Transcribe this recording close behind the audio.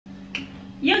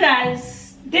You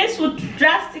guys, this would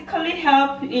drastically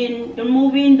help in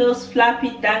removing those flappy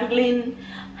dangling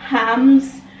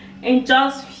hams in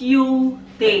just few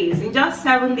days, in just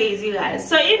 7 days, you guys.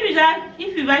 So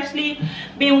if you've actually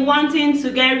been wanting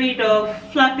to get rid of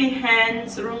flappy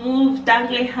hands, remove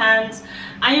dangling hands,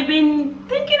 and you've been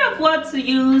thinking of what to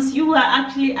use, you are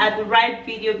actually at the right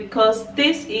video, because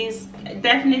this is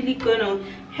definitely gonna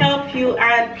help you,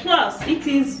 and plus it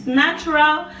is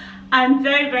natural and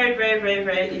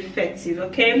very effective.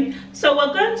 Okay, so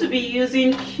we're going to be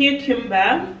using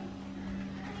cucumber.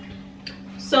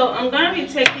 So I'm going to be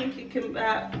taking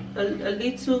cucumber, a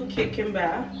little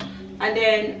cucumber, and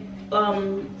then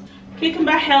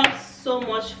cucumber helps so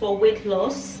much for weight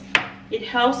loss. It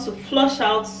helps to flush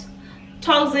out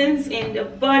toxins in the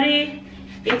body.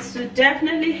 It will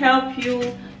definitely help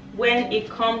you when it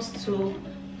comes to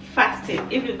fasting.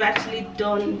 If you've actually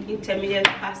done intermittent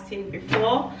fasting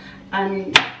before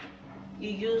and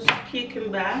you use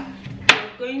cucumber,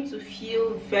 you're going to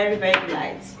feel very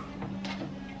light.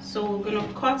 So we're going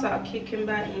to cut our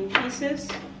cucumber in pieces.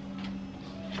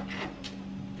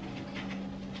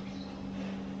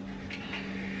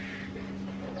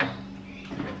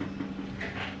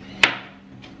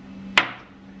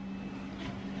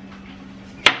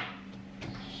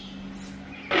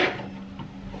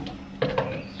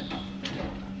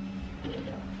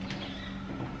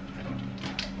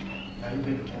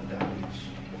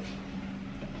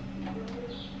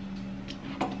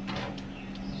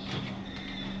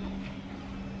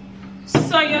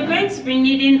 So you're going to be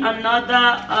needing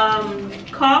another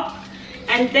cup,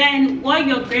 and then what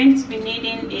you're going to be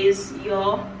needing is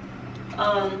your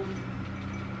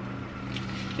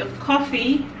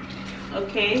coffee.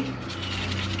 Okay,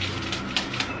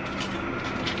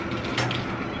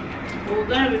 we're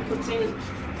going to be putting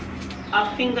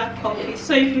our finger coffee.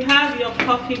 So if you have your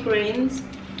coffee grains,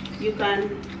 you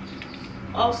can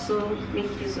also make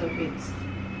use of it.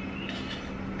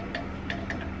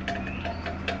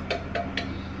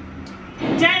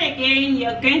 Then again,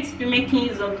 you're going to be making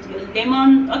use of your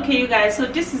lemon. Okay, you guys, so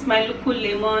this is my local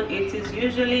lemon. It is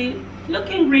usually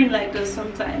looking green like this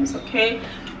sometimes. Okay,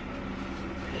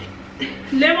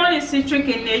 lemon is citric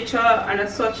in nature, and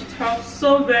as such it helps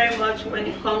so very much when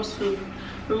it comes to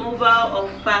removal of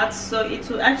fats. So it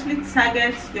will actually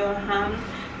target your ham,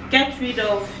 get rid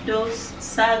of those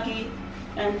saggy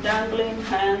and dangling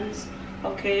hands.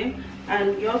 Okay,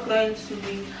 and you're going to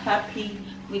be happy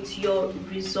with your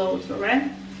results. All right,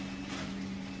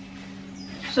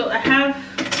 so I have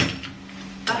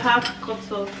a half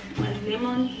cup of my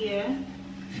lemon here.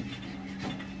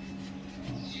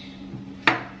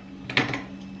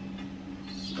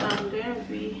 So I'm going to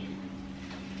be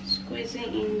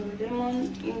squeezing in the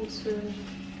lemon into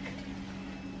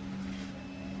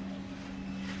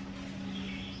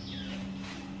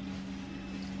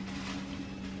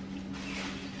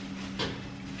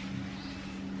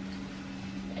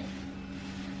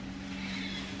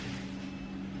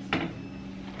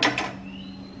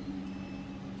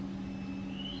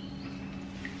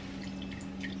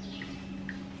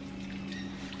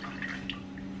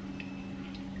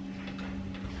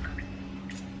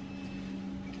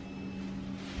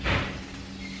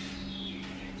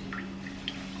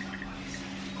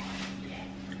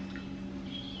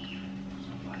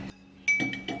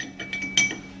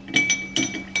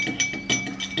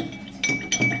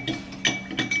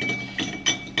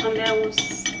and then we'll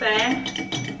stir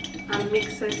and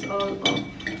mix it all up.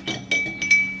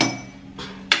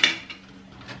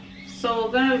 So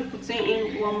we're going to be putting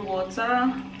in warm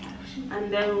water,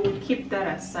 and then we'll keep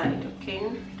that aside.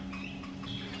 Okay,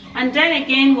 and then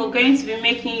again we're going to be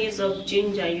making use of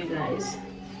ginger, you guys.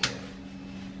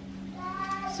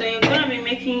 So you're going to be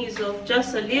making use of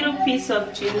just a little piece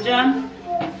of ginger.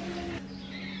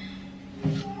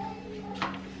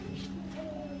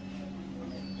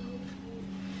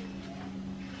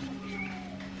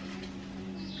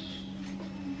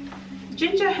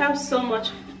 Ginger helps so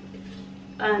much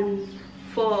and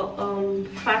for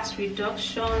fat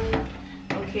reduction.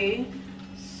 Okay,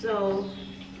 so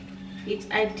it's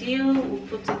ideal we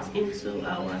put it into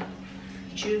our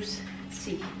juice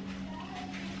tea.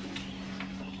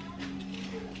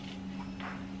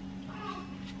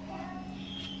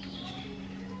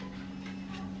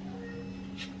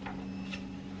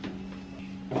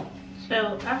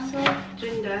 So after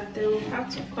doing that, then we have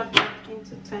to cut it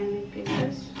into tiny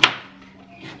pieces.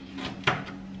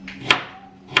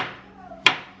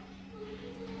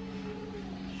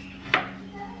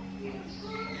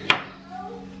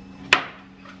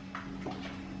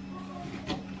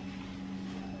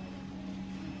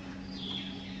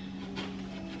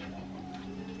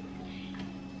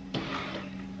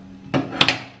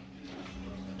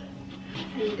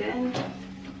 and then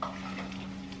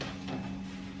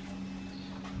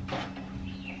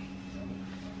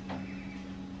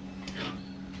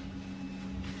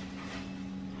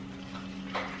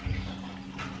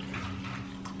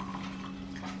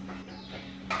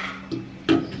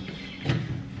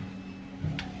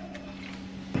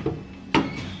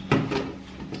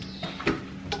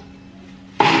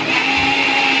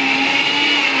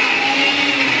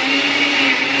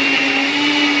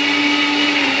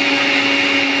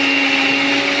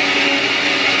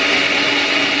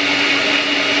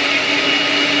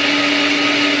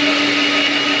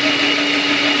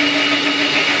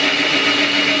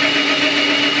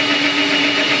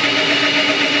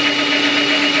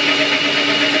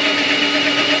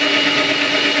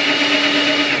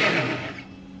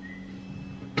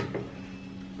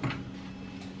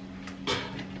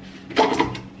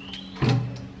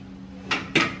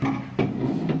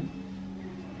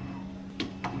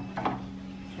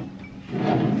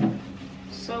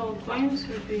going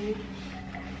to be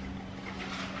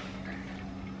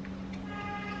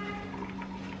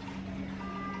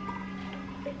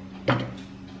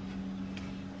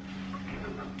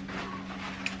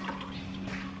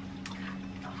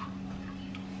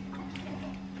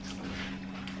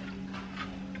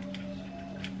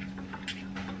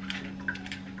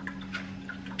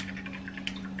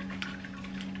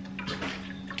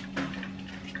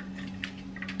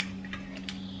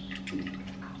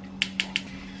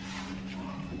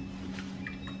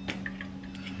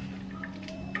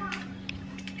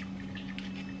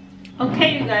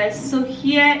okay, you guys. So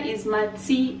here is my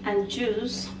tea and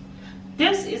juice.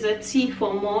 This is a tea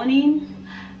for morning,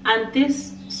 and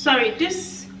this is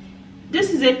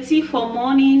a tea for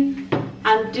morning,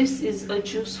 and this is a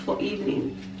juice for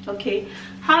evening. Okay,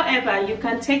 however, you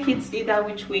can take it either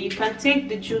which way. You can take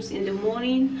the juice in the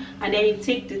morning and then you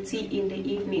take the tea in the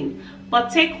evening, but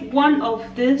take one of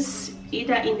this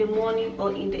either in the morning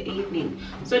or in the evening.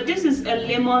 So this is a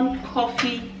lemon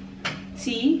coffee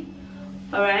tea.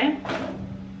 All right,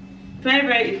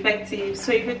 very effective.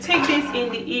 So if you take this in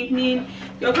the evening,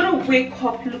 you're gonna wake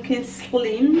up looking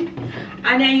slim,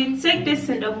 and then you take this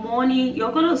in the morning,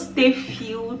 you're gonna stay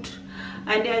fueled,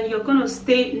 and then you're gonna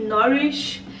stay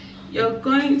nourished. You're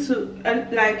going to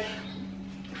like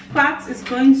fat is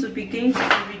going to begin to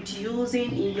be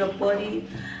reducing in your body,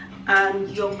 and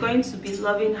you're going to be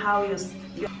loving how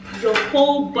your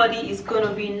whole body is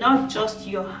gonna be, not just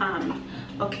your hand.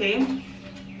 Okay,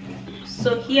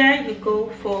 so here you go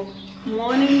for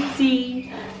morning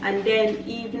tea and then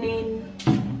evening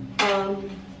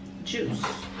juice,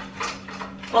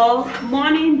 or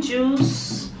morning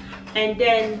juice and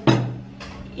then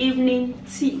evening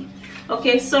tea.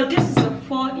 Okay, so this is a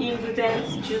 4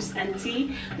 ingredients juice and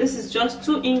tea. This is just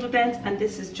 2 ingredients and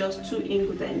this is just 2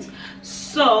 ingredients.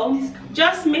 So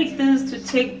just make this to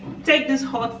take this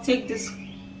hot, take this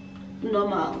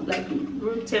normal, like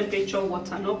room temperature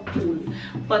water, not cool,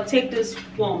 but take this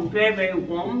warm, very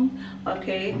warm.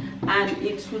 Okay, and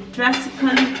it will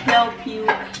drastically help you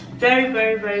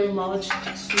very much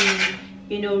to,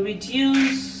 you know,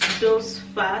 reduce those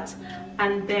fat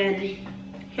and then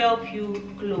help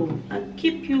you glow and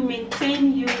keep you,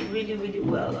 maintain you really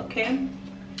well. Okay,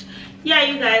 yeah,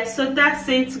 you guys, so that's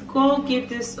it. Go give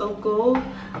this a go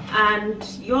and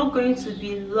you're going to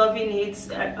be loving it.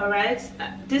 All right,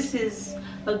 this is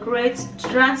a great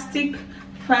drastic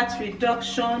fat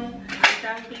reduction,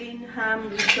 dangling ham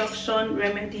reduction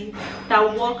remedy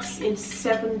that works in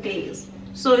 7 days.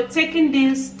 So taking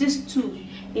these 2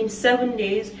 in 7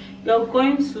 days, you're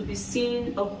going to be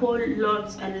seeing a whole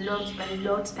lot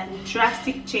and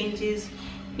drastic changes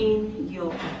in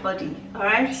your body. All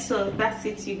right, so that's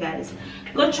it, you guys.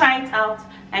 Go try it out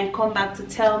and come back to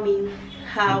tell me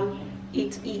how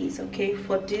it is. Okay,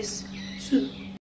 for this too.